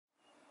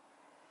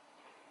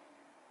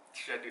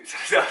Should I do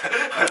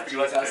something? You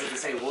want us to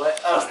say what?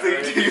 I was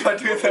thinking, do you want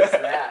to do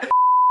that?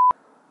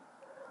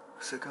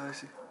 What's up,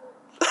 guys?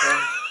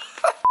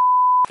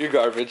 You're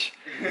garbage.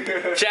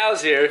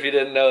 Chow's here if you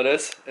didn't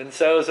notice, and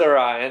so is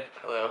Orion.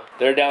 Hello.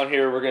 They're down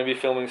here. We're going to be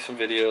filming some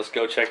videos.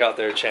 Go check out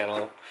their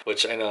channel,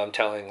 which I know I'm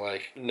telling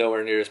like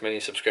nowhere near as many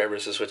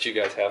subscribers as what you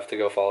guys have to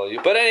go follow you.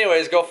 But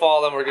anyways, go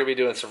follow them. We're going to be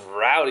doing some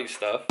rowdy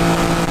stuff.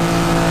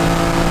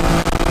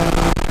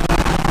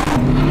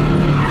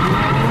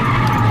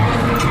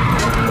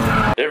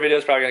 Their video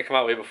is probably going to come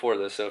out way before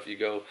this, so if you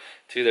go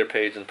to their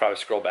page and probably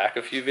scroll back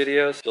a few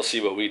videos, you'll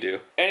see what we do.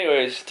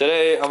 Anyways,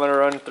 today I'm going to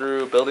run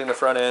through building the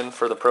front end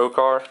for the Pro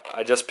car.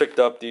 I just picked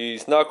up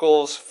these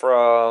Knuckles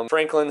from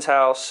Franklin's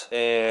house,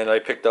 and I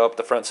picked up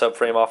the front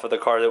subframe off of the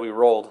car that we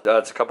rolled.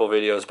 That's a couple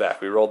videos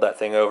back. We rolled that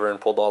thing over and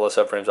pulled all the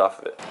subframes off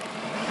of it.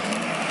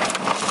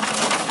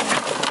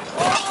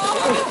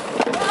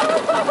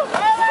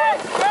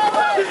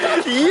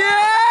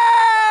 Yeah!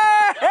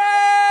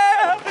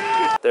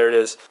 There it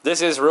is.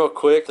 This is real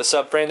quick the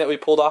subframe that we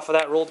pulled off of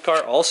that rolled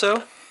car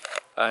also.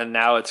 And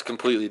now it's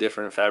completely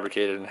different and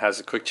fabricated and has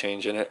a quick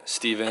change in it.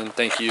 Steven,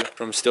 thank you,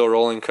 from Still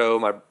Rolling Co.,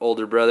 my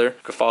older brother.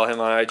 You can follow him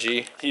on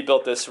IG. He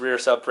built this rear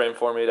subframe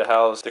for me to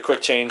house the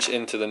quick change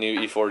into the new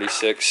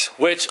E46.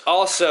 Which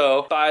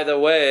also, by the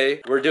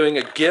way, we're doing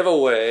a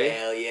giveaway.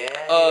 Hell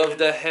yeah, of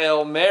the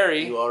Hail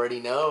Mary. You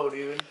already know,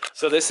 dude.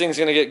 So this thing's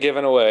gonna get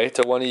given away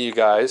to one of you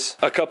guys.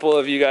 A couple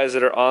of you guys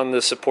that are on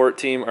the support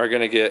team are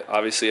gonna get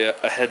obviously a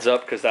heads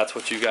up because that's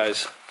what you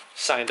guys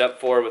signed up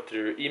for with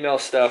your email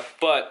stuff.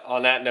 But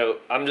on that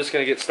note, I'm just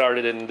gonna get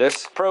started in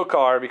this Pro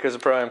car because the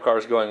Pro-Am car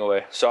is going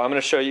away. So I'm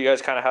gonna show you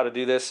guys kind of how to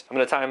do this. I'm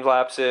gonna time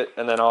lapse it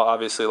and then I'll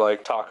obviously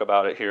like talk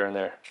about it here and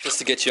there just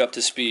to get you up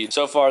to speed.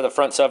 So far the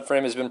front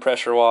subframe has been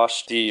pressure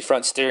washed. The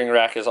front steering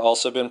rack has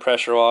also been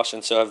pressure washed,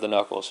 and so have the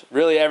knuckles.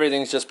 Really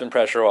everything's just been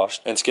pressure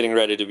washed and it's getting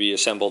ready to be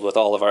assembled with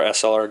all of our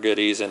SLR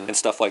goodies and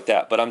stuff like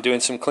that. But I'm doing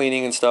some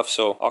cleaning and stuff,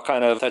 so I'll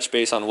kind of touch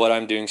base on what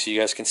I'm doing so you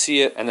guys can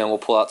see it, and then we'll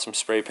pull out some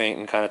spray paint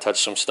and kind of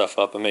touch some stuff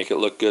up and make it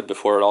look good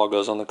before it all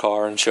goes on the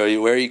car and show you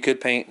where you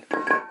could paint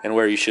and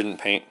where you shouldn't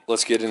paint.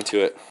 Let's get into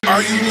it.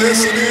 Are you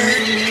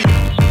listening?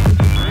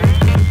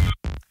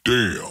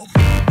 Damn.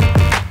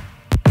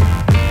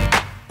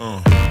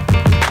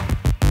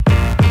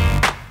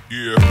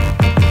 Yeah.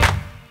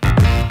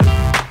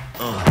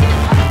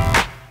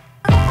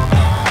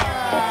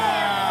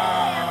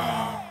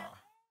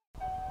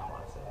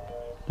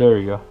 There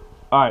you go.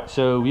 Alright,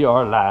 so we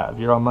are live.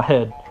 You're on my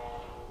head.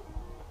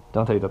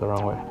 Don't take that the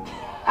wrong way.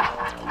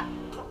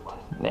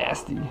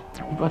 Nasty.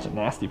 A bunch of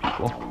nasty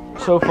people.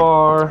 So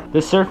far,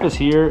 this surface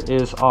here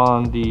is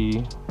on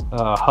the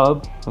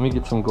hub. Let me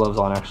get some gloves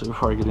on actually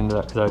before I get into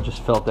that, because I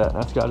just felt that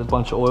and that's got a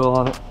bunch of oil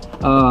on it.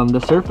 The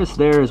surface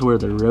there is where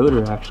the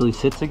rotor actually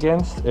sits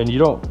against, and you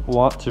don't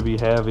want to be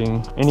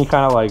having any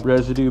kind of like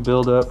residue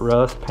buildup,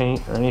 rust,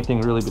 paint, or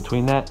anything really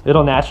between that.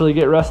 It'll naturally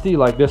get rusty.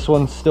 Like this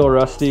one's still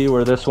rusty,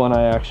 where this one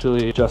I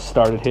actually just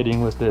started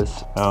hitting with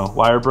this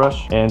wire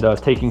brush and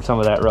taking some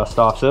of that rust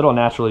off, so it'll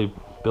naturally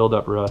build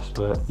up rust.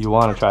 But you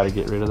want to try to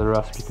get rid of the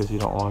rust because you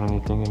don't want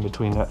anything in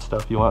between that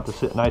stuff. You want it to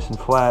sit nice and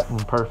flat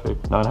and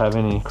perfect, not have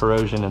any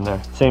corrosion in there.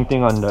 Same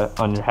thing on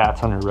your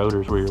hats, on your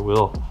rotors, where your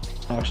wheel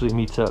actually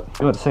meets up.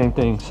 You want the same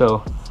thing.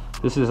 So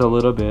this is a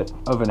little bit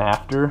of an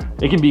after.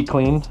 It can be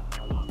cleaned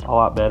a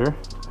lot better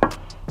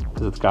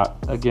because it's got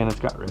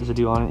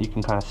residue on it. You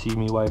can kind of see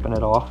me wiping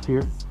it off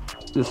here.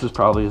 This is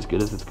probably as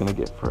good as it's gonna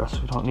get for us.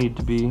 We don't need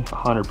to be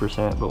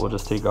 100%, but we'll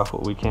just take off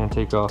what we can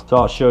take off. So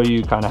I'll show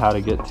you kind of how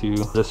to get to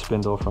this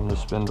spindle from the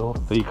spindle.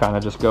 So you kind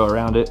of just go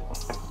around it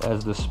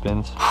as this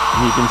spins.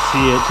 And you can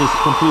see it just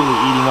completely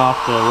eating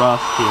off the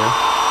rust here.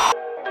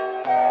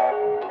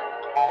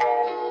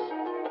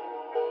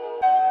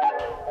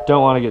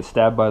 Don't want to get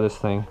stabbed by this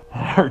thing. It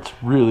hurts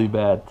really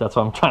bad. That's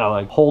why I'm trying to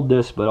like hold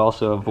this but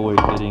also avoid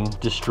getting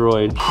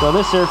destroyed. So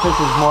this surface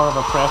is more of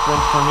a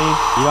preference for me.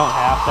 You don't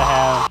have to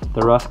have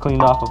the rust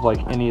cleaned off of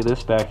like any of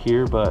this back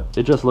here, but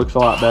it just looks a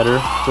lot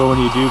better. So when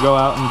you do go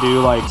out and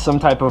do like some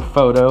type of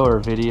photo or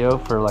video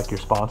for like your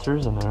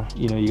sponsors, and they're,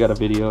 you know, you got a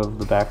video of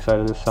the backside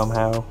of this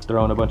somehow,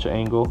 throwing a bunch of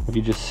angle. If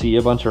you just see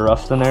a bunch of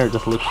rust in there, it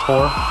just looks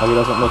poor. Like it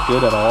doesn't look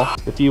good at all.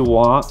 If you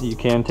want, you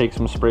can take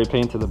some spray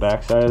paint to the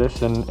backside of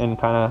this and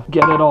kind of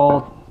get it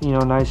all, you know,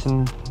 nice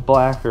and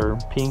black or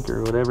pink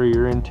or whatever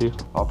you're into.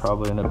 I'll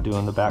probably end up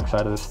doing the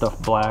backside of this stuff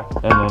black,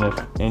 and then if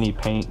any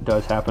paint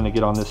does happen to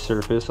get on this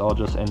surface, I'll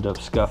just end up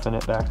scuffing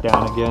it back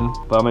down again.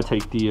 But I'm gonna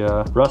take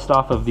the rust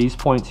off of these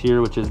points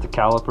here, which is the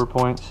caliper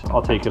points.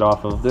 I'll take it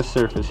off of this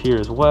surface here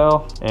as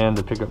well, and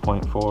the pickup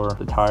point for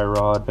the tire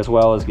rod, as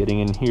well as getting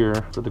in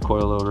here for the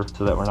coilover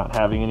so that we're not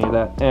having any of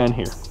that. And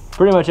here,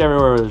 pretty much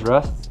everywhere where there's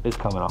rust is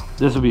coming off.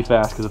 This will be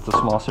fast because it's a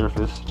small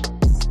surface.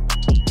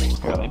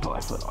 Here, let me put my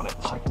foot on it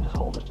so I can just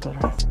hold it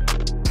better.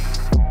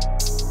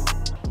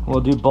 We'll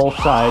do both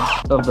sides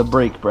of the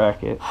brake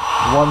bracket.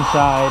 One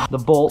side the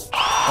bolt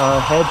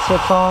head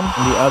sits on,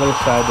 and the other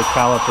side the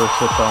caliper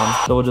sits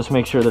on. So we'll just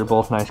make sure they're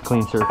both nice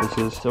clean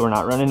surfaces so we're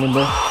not running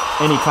into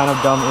any kind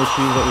of dumb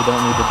issues that we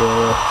don't need to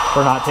deal with.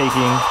 For not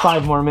taking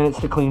 5 more minutes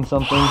to clean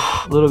something.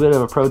 A little bit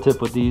of a pro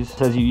tip with these.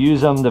 As you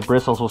use them, the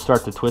bristles will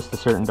start to twist a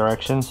certain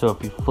direction. So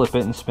if you flip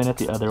it and spin it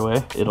the other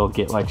way, it'll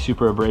get like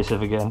super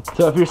abrasive again.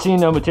 So if you're seeing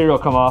no material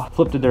come off,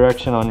 flip the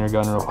direction on your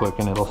gun real quick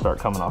and it'll start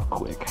coming off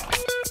quick.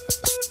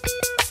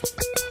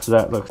 So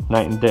that looks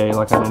night and day,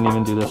 like I didn't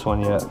even do this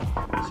one yet.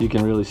 So you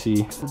can really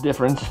see the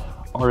difference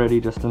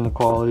already just in the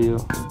quality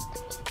of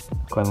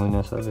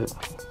cleanliness of it.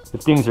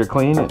 If things are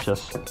clean, it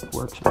just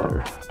works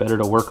better. Better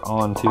to work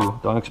on too.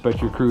 Don't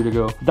expect your crew to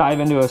go dive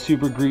into a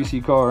super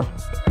greasy car.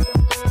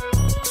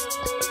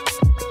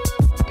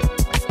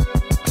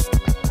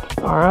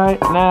 All right,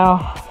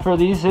 now for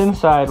these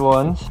inside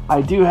ones,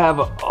 I do have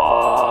a,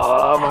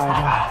 oh my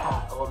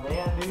God. Oh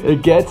man, dude.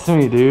 It gets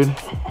me, dude.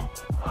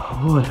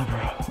 Whatever.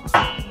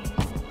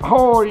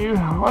 Oh,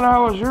 when I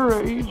was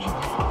your age,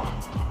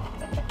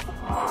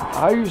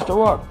 I used to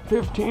walk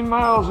 15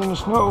 miles in the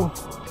snow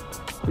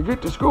to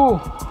get to school.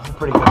 That's a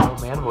pretty good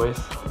old man voice.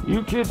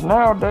 You kids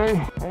nowadays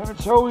have it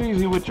so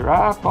easy with your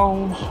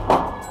iPhones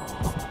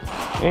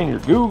and your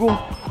Google.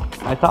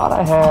 I thought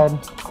I had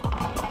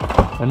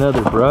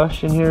another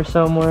brush in here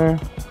somewhere.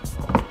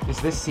 Is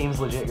this Seems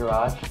Legit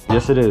Garage?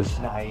 Yes, it is.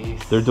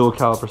 Nice. Their dual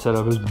caliper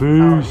setup is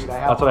boost. Oh, dude,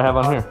 that's what I have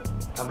on here.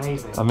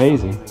 Amazing.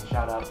 Amazing.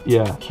 Shout out.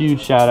 Yeah,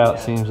 huge shout out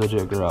Seems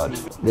Legit Garage.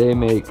 They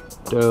make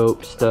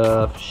dope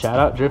stuff. Shout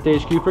out Drift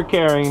HQ for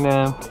carrying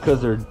them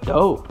because they're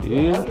dope, dude.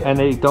 Yeah. And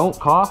they don't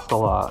cost a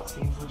lot.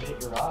 Seems Legit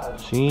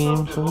Garage.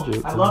 Seems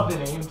legit. I love the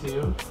name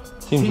too.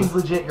 Seems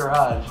Legit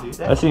Garage, dude.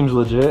 That seems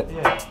legit.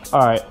 Yeah.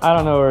 All right, I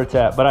don't know where it's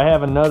at, but I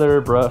have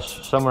another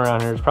brush somewhere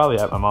around here. It's probably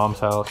at my mom's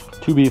house.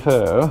 To be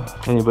fair,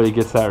 anybody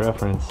gets that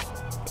reference,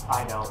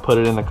 I don't. put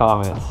it in the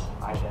comments.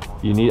 I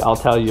definitely. I'll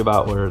tell you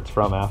about where it's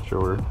from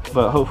afterward.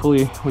 But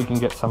hopefully we can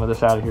get some of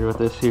this out of here with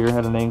this here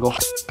at an angle.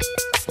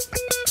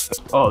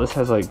 Oh, this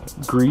has like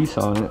grease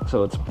on it,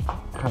 so it's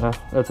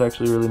that's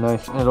actually really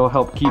nice. It'll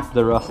help keep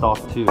the rust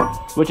off too,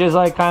 which is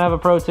like kind of a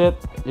pro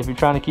tip if you're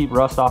trying to keep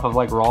rust off of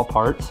like raw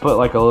parts. Put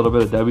like a little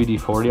bit of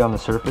WD-40 on the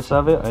surface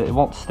of it. It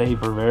won't stay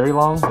for very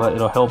long, but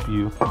it'll help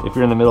you if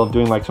you're in the middle of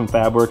doing like some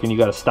fab work and you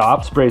got to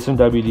stop. Spray some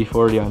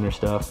WD-40 on your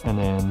stuff, and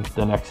then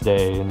the next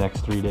day, the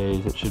next 3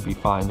 days, it should be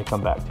fine to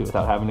come back to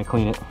without having to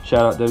clean it.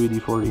 Shout out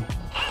WD-40,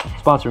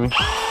 sponsor me.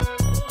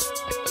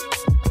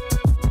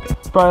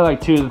 It's probably like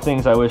 2 of the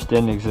things I wish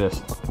didn't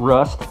exist: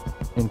 rust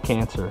and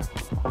cancer.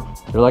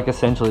 They're like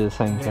essentially the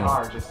same They thing.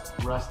 are, just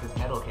rust is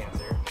metal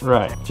cancer.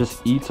 Right,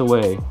 just eats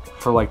away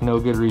for like no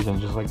good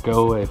reason. Just like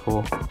go away,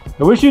 fool.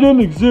 I wish you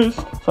didn't exist.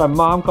 So my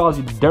mom calls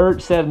you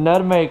dirt, said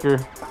nut maker.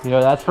 You know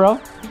where that's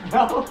from?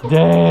 No.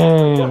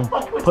 Dang.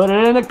 Put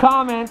it in the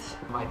comments.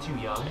 Am I too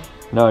young?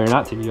 No, you're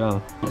not too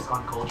young. Just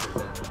uncultured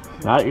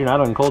then. You're not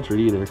uncultured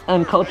either.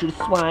 Uncultured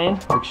swine.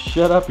 Like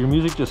shut up, your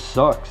music just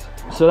sucks.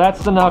 So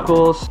that's the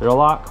Knuckles. They're a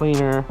lot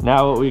cleaner.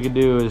 Now what we can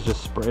do is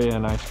just spray a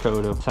nice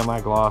coat of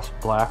semi-gloss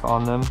black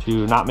on them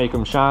to not make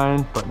them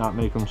shine, but not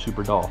make them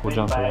super dull. We'll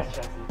jump to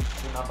that.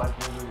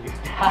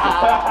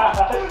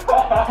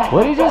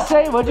 What did you just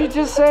say? What did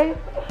you just say?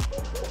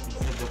 He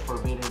said the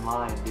forbidden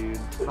line, dude.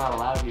 It's not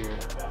allowed here.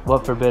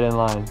 What forbidden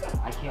line?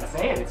 I can't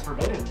say it. It's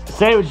forbidden.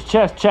 Say it with your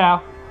chest,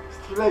 Chow.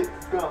 It's too late.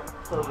 Let's go.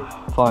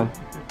 Fine.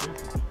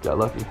 Got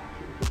lucky.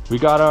 We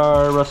got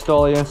our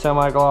Rust-Oleum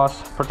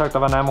semi-gloss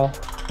protective enamel.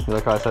 You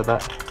like how I said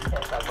that?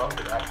 Yes, I loved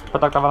it actually.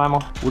 Protective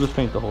enamel. We'll just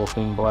paint the whole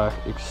thing black,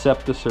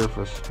 except the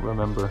surface.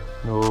 Remember,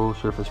 no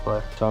surface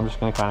black. So I'm just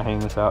gonna kind of hang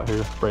this out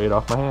here, spray it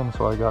off my hand,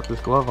 so I got this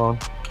glove on.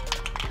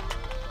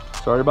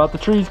 Sorry about the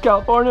trees,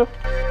 California.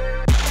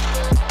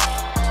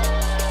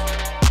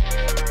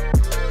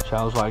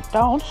 Chow's like,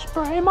 don't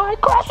spray my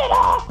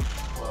Cressida!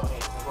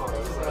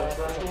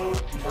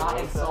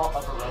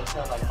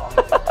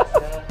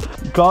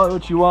 Call it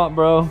what you want,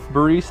 bro.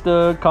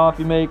 Barista,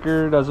 coffee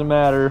maker, doesn't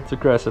matter. It's a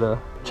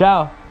Cressida.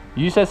 Chow,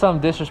 you said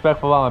something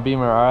disrespectful about my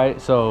Beamer, all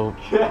right? So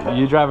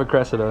you drive a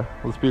Cressida.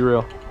 Let's be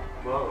real.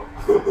 Whoa.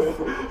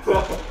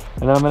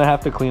 And I'm gonna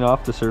have to clean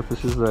off the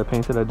surfaces that I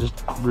painted. I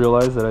just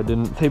realized that I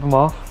didn't tape them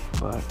off,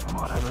 but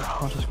whatever.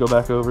 I'll just go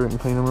back over it and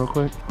clean them real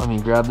quick. Let me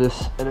grab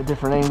this at a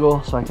different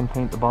angle so I can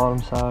paint the bottom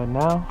side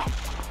now.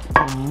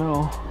 Oh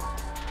no.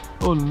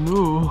 Oh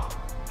no.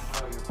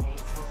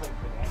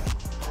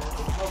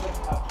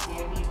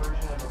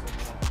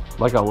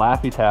 Like a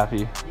Laffy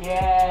Taffy.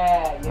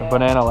 Yeah. A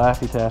banana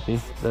Laffy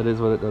Taffy. That is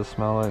what it does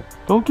smell like.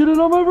 Don't get it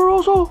on my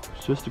Veroso.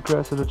 It's just a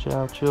Cressida,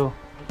 Chow, chill.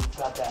 It's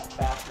got that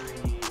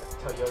factory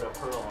Toyota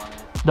pearl on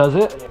it. Does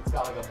it? Yeah, it's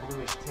got like a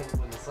bluish tint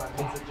when the sun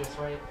hits it just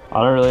right.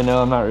 I don't really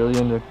know. I'm not really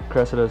into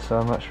Cressidas, so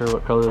I'm not sure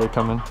what color they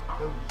come in.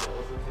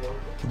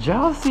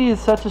 Jealousy is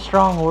such a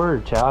strong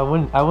word, Chow.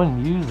 I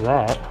wouldn't use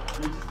that.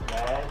 You're just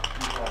mad.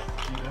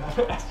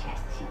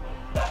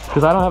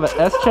 Because I don't have an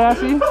S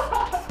chassis?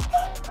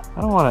 I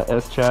don't want an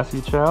S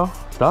chassis, Chow.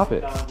 Stop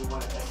it.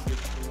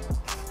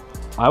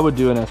 I would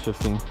do an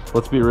S15.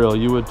 Let's be real,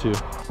 you would too.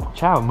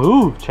 Chow,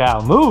 move, Chow,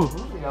 move.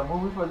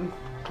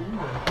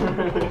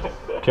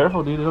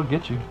 Careful, dude, it'll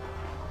get you.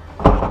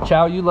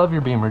 Chow, you love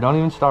your Beamer. Don't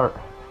even start.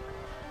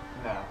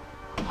 No.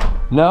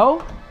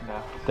 No? No.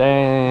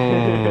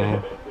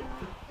 Dang.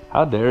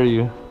 How dare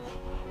you?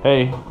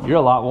 Hey, you're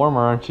a lot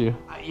warmer, aren't you?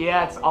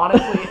 Yeah, it's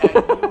honestly,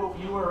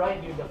 you were right,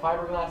 dude. The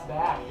fiberglass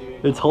back,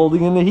 dude. It's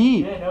holding in the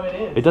heat. Yeah, no, it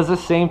is. It does the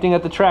same thing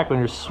at the track when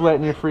you're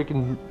sweating your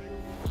freaking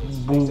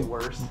Makes it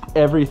worse.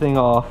 everything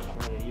off.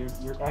 Yeah,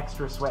 you're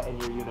extra sweating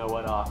your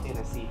you-know-what off in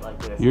a seat like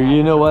this. Your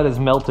you-know-what is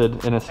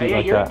melted in a seat yeah,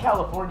 like you're that. in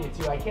California,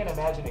 too. I can't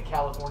imagine a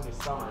California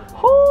summer.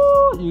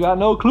 Oh, you got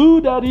no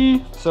clue,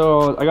 daddy.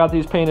 So I got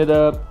these painted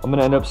up. I'm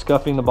gonna end up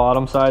scuffing the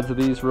bottom sides of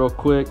these real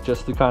quick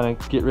just to kind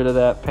of get rid of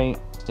that paint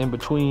in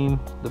between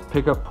the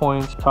pickup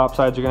points. Top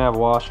sides are gonna have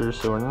washers,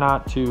 so we're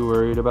not too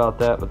worried about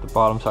that, but the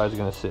bottom sides are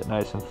gonna sit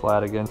nice and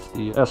flat against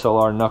the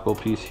SLR knuckle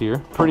piece here.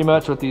 Pretty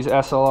much with these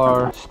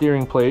SLR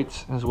steering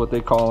plates is what they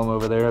call them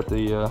over there at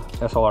the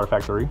SLR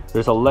factory.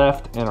 There's a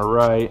left and a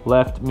right.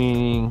 Left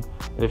meaning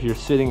if you're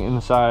sitting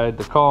inside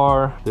the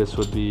car, this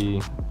would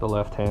be the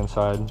left-hand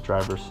side,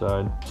 driver's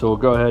side. So we'll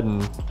go ahead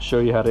and show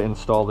you how to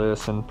install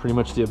this, and pretty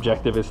much the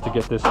objective is to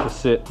get this to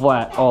sit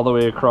flat all the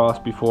way across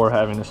before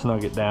having to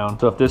snug it down.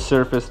 So if this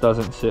surface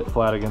doesn't sit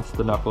flat against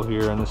the knuckle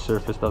here and this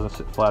surface doesn't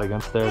sit flat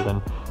against there,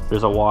 then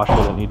there's a washer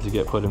that needs to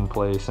get put in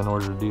place in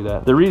order to do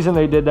that. The reason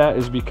they did that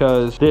is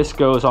because this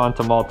goes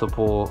onto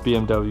multiple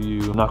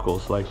BMW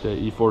knuckles, like the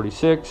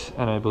E46,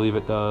 and I believe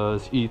it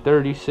does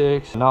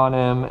E36,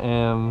 non-M,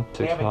 M, 6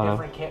 They have a non-M.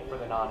 different kit for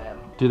the non-M.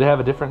 Do they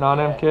have a different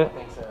non-M Yeah, kit? I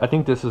think so. I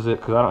think this is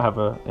it because I don't have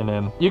an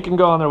M. You can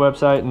go on their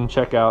website and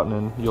check out, and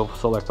then you'll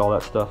select all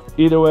that stuff.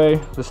 Either way,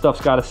 the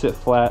stuff's got to sit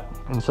flat,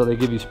 and so they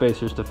give you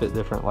spacers to fit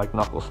different like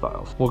knuckle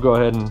styles. We'll go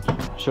ahead and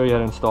show you how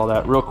to install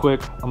that real quick.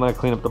 I'm going to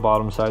clean up the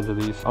bottom sides of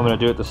these. I'm going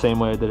to do it the same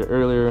way I did it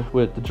earlier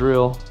with the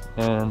drill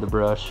and the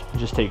brush.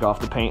 Just take off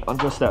the paint on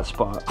just that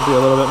spot. Be a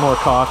little bit more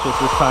cautious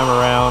this time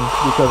around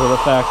because of the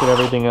fact that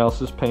everything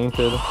else is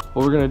painted.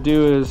 What we're going to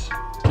do is,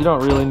 you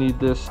don't really need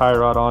this tie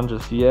rod on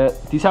just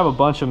yet. These have a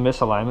bunch of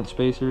misalignment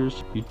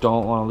spacers. You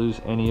don't want to lose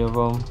any of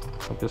them.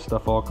 Like this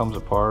stuff all comes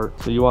apart.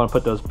 So you want to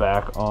put those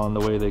back on the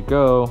way they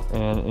go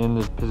and in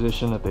the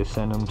position that they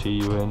send them to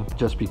you in,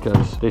 just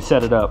because they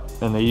set it up,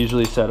 and they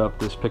usually set up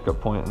this pickup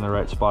point in the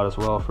right spot as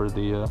well for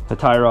the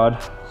tie rod.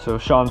 So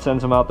Sean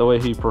sends them out the way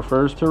he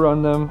prefers to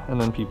run them, and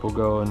then people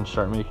go and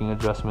start making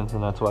adjustments,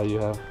 and that's why you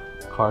have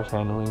cars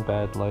handling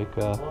bad like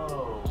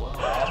Whoa.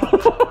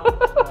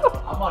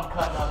 I'm on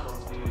cut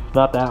knuckles, dude.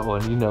 not that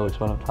one, you know which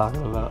one I'm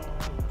talking about.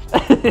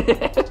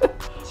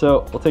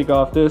 So we'll take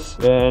off this,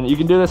 and you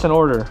can do this in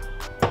order.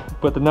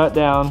 Put the nut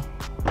down,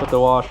 put the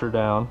washer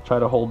down, try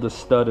to hold this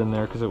stud in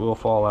there because it will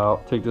fall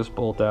out. Take this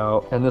bolt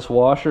out, and this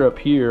washer up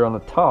here on the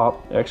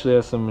top actually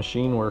has some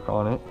machine work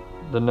on it.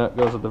 The nut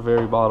goes at the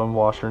very bottom,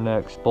 washer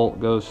next, bolt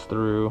goes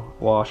through,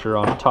 washer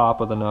on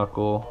top of the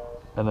knuckle,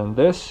 and then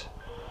this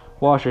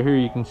washer here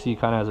you can see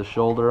kind of has a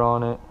shoulder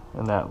on it,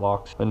 and that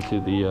locks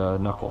into the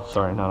knuckle.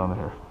 Sorry, not on the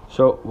hair.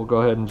 So we'll go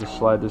ahead and just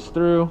slide this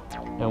through,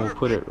 and we'll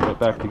put it right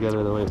back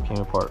together the way it came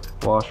apart.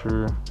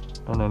 Washer,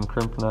 and then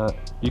crimp nut.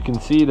 You can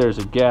see there's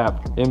a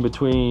gap in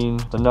between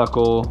the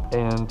knuckle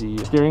and the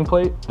steering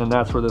plate, and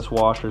that's where this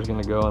washer is going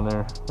to go in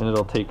there, and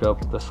it'll take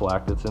up the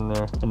slack that's in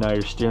there. And now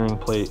your steering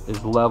plate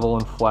is level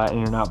and flat, and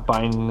you're not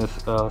binding this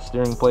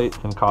steering plate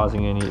and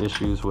causing any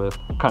issues with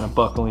kind of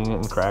buckling it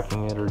and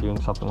cracking it or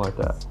doing something like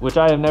that, which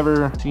I have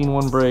never seen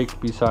one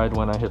break beside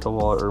when I hit the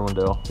wall at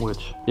Irwindale,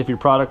 which if your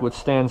product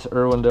withstands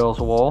Irwindale's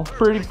wall,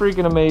 pretty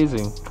freaking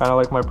amazing. Kind of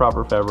like my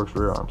Proper Fabrics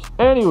rear arms.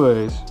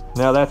 Anyways,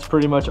 now that's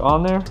pretty much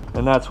on there,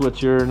 and that's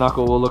what your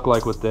knuckle will look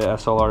like with the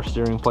SLR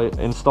steering plate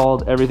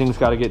installed. Everything's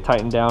got to get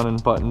tightened down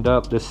and buttoned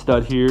up. This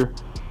stud here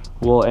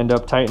will end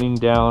up tightening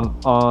down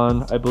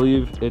on, I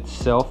believe,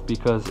 itself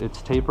because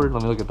it's tapered.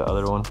 Let me look at the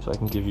other one so I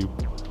can give you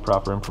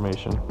proper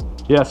information.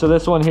 Yeah, so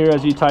this one here,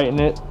 as you tighten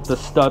it, the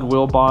stud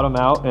will bottom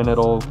out and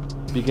it'll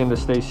begin to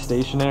stay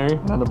stationary.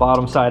 And then the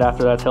bottom side,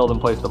 after that's held in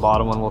place, the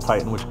bottom one will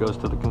tighten, which goes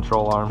to the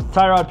control arm.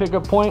 Tie rod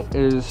pickup point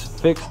is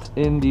fixed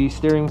in the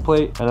steering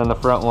plate, and then the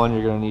front one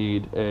you're going to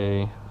need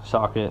a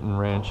socket and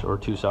wrench, or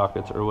 2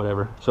 sockets or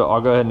whatever. So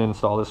I'll go ahead and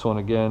install this one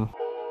again.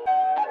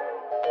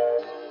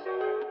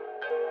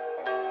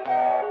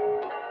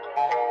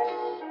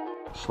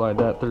 Slide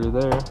that through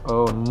there.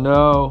 Oh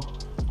no.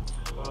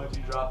 Oh, did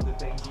you drop the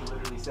things you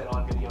literally said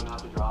on video not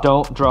to drop?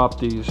 Don't drop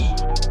these.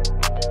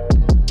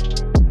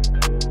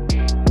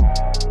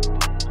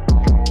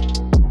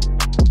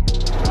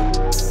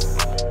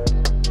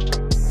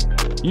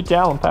 You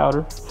talent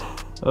powder.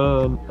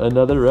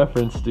 Another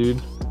reference, dude.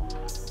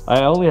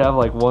 I only have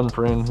like one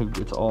friend who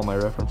gets all my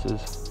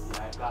references.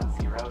 Yeah, I've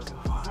got 0 so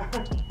far.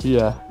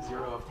 Yeah.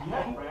 0 of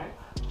 10.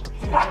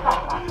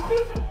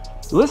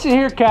 Listen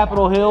here,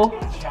 Capitol Hill.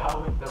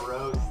 Chow with the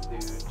roast,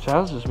 dude.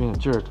 Chow's just being a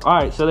jerk. All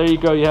right, so there you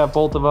go. You have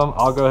both of them.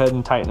 I'll go ahead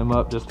and tighten them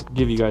up just to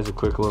give you guys a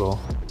quick little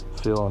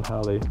feel on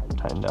how they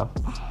tighten down.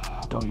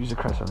 Don't use a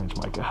crescent wrench,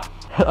 Micah.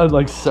 I'm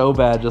like so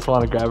bad. Just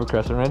want to grab a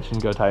crescent wrench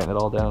and go tighten it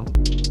all down.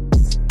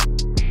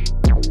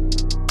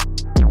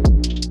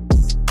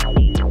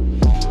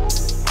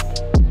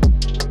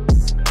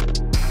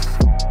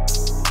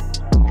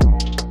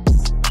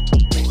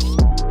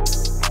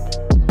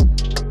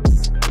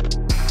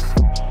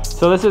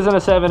 So this isn't a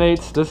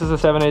 7/8. This is a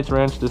 7/8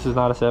 wrench. This is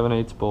not a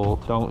 7/8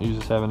 bolt. Don't use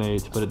a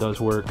 7/8, but it does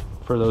work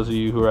for those of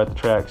you who are at the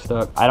track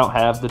stuck. I don't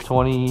have the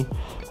 20,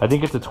 I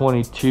think it's a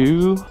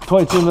 22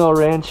 mil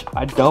wrench.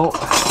 I don't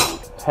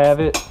have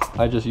it.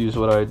 I just use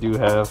what I do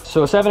have.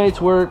 So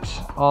 7/8 works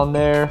on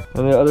there,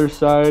 and the other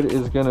side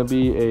is gonna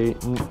be a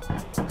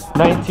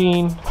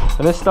 19.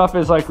 And this stuff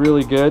is like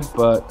really good,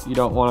 but you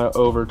don't want to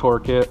over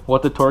torque it.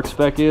 What the torque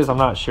spec is, I'm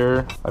not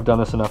sure. I've done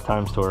this enough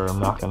times to where I'm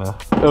not gonna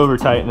over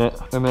tighten it.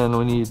 And then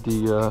we need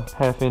the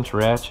 1/2 inch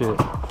ratchet,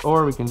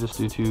 or we can just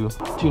do two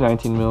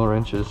 19 mil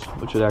wrenches,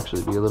 which would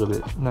actually be a little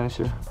bit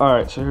nicer. All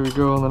right, so here we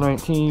go on the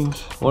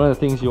 19s. One of the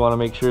things you want to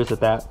make sure is that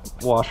that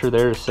washer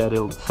there is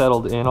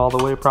settled in all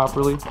the way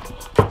properly,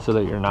 so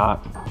that you're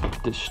not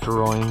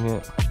destroying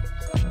it.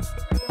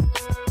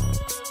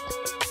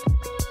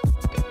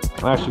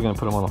 I'm actually gonna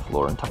put them on the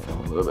floor and tighten them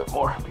a little bit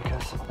more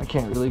because I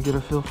can't really get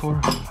a feel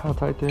for how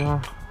tight they are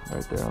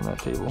right there on that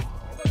table.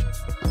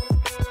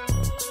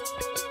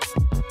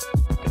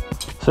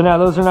 So now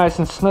those are nice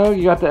and snug.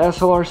 You got the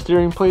SLR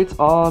steering plates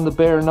on the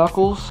bare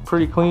knuckles.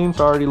 Pretty clean, it's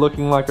already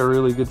looking like a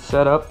really good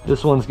setup.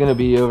 This one's gonna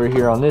be over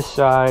here on this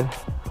side,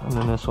 and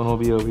then this one will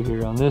be over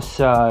here on this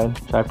side.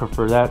 So I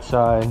prefer that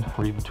side,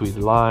 read between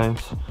the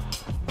lines.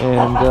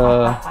 And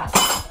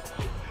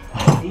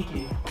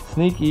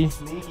sneaky.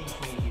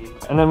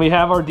 And then we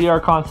have our DR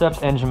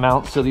Concepts engine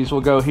mounts, so these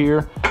will go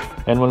here.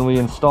 And when we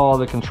install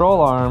the control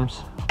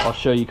arms, I'll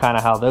show you kind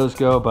of how those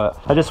go. But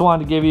I just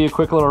wanted to give you a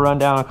quick little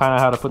rundown on kind of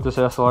how to put this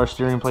SLR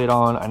steering plate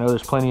on. I know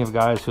there's plenty of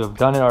guys who have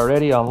done it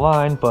already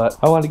online, but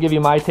I wanted to give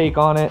you my take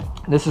on it.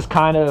 This is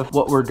kind of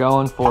what we're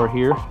going for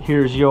here.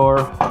 Here's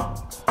your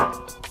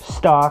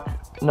stock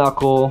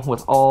knuckle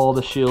with all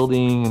the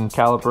shielding and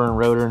caliper and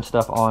rotor and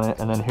stuff on it,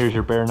 and then here's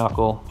your bare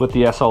knuckle with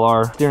the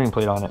SLR steering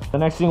plate on it. The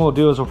next thing we'll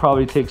do is we'll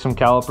probably take some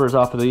calipers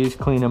off of these,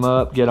 clean them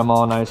up, get them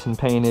all nice and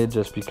painted,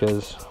 just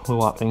because we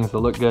want things to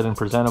look good and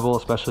presentable,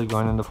 especially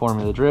going into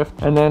Formula Drift.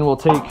 And then we'll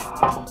take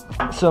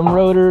some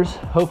rotors,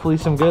 hopefully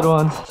some good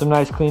ones, some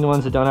nice clean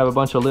ones that don't have a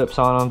bunch of lips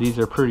on them. These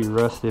are pretty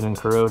rusted and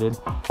corroded.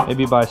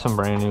 Maybe buy some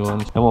brand new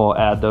ones, and we'll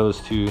add those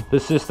to the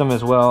system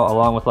as well,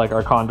 along with like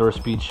our Condor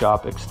Speed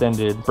Shop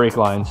extended brake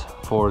lines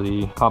for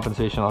the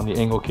compensation on the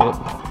angle kit.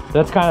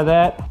 That's kind of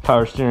that.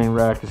 Power steering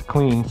rack is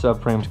clean,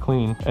 subframe's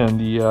clean, and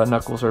the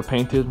knuckles are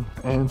painted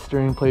and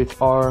steering plates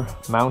are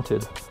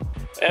mounted.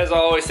 As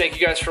always, thank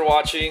you guys for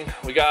watching.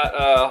 We got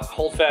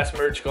Holdfast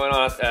merch going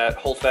on at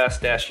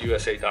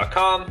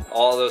holdfast-usa.com.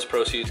 All of those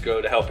proceeds go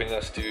to helping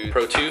us do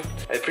Pro 2.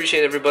 I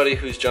appreciate everybody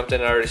who's jumped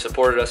in and already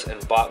supported us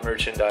and bought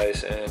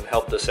merchandise and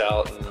helped us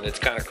out. And it's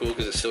kind of cool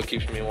because it still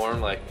keeps me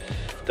warm. Like,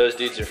 those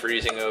dudes are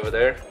freezing over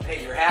there.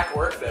 Hey, your hack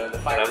worked though, the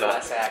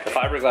fiberglass hack. The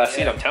fiberglass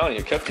seat, I'm telling you,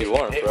 it kept you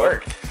warm, it bro.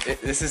 Worked.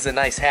 This is a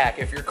nice hack.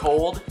 If you're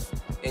cold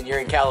and you're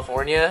in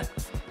California,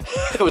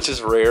 which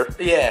is rare.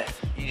 Yeah,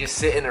 you just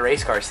sit in a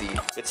race car seat.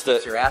 It's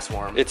your ass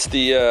warm. It's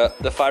the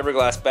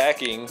fiberglass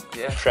backing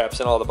traps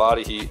in all the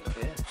body heat.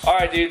 Yeah. All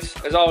right, dudes.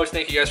 As always,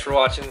 thank you guys for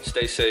watching.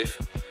 Stay safe.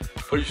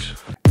 Peace.